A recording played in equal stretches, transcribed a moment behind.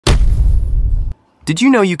Did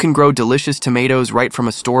you know you can grow delicious tomatoes right from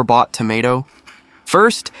a store-bought tomato?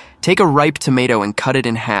 First, take a ripe tomato and cut it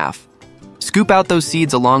in half. Scoop out those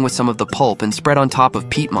seeds along with some of the pulp and spread on top of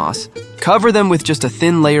peat moss. Cover them with just a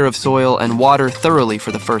thin layer of soil and water thoroughly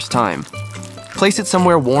for the first time. Place it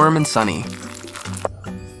somewhere warm and sunny.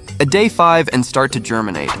 At day 5 and start to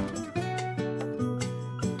germinate.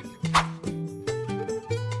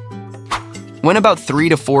 When about 3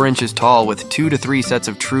 to 4 inches tall with 2 to 3 sets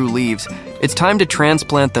of true leaves, it's time to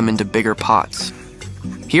transplant them into bigger pots.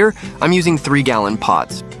 Here, I'm using 3-gallon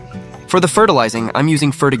pots. For the fertilizing, I'm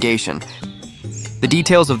using fertigation. The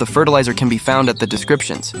details of the fertilizer can be found at the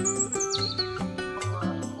descriptions.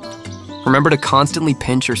 Remember to constantly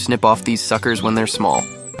pinch or snip off these suckers when they're small.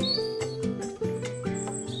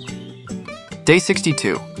 Day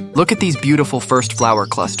 62. Look at these beautiful first flower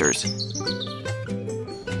clusters.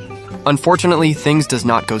 Unfortunately, things does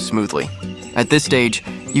not go smoothly. At this stage,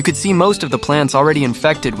 you could see most of the plants already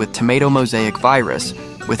infected with tomato mosaic virus,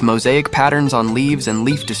 with mosaic patterns on leaves and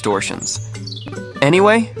leaf distortions.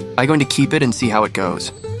 Anyway, I'm going to keep it and see how it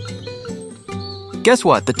goes. Guess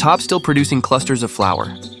what? The top's still producing clusters of flower.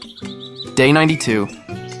 Day 92.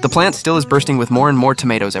 The plant still is bursting with more and more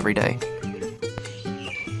tomatoes every day.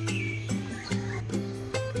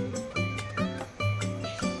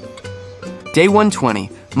 Day 120.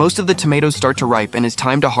 Most of the tomatoes start to ripe and it's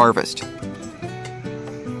time to harvest.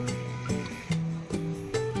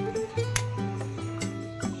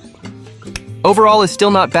 Overall is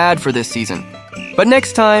still not bad for this season. But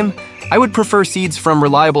next time, I would prefer seeds from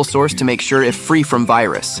reliable source to make sure if free from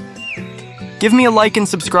virus. Give me a like and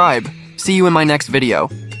subscribe. See you in my next video.